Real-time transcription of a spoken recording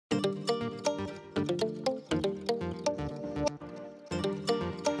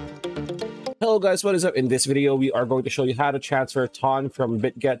Hello guys, what is up? In this video, we are going to show you how to transfer Ton from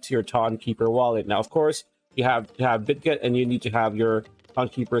Bitget to your Tonkeeper wallet. Now, of course, you have to have Bitget and you need to have your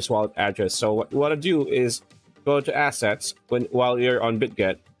Tonkeeper's wallet address. So what you want to do is go to Assets while you're on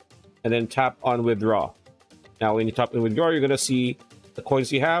Bitget and then tap on Withdraw. Now, when you tap on Withdraw, you're going to see the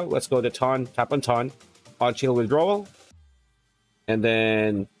coins you have. Let's go to Ton, tap on Ton, on-chain withdrawal, and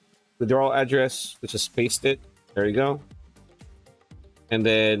then withdrawal address, let's just paste it. There you go. And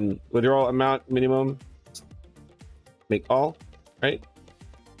then withdrawal amount minimum, make all, right?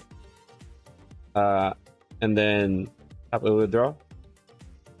 And then tap on withdraw.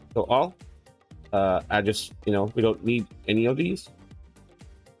 So all. I just, we don't need any of these.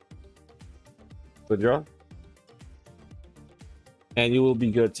 Withdraw. And you will be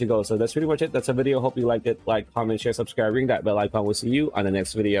good to go. So that's pretty much it. That's a video. Hope you liked it. Like, comment, share, subscribe, ring that bell icon. We'll see you on the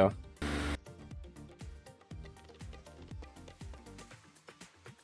next video.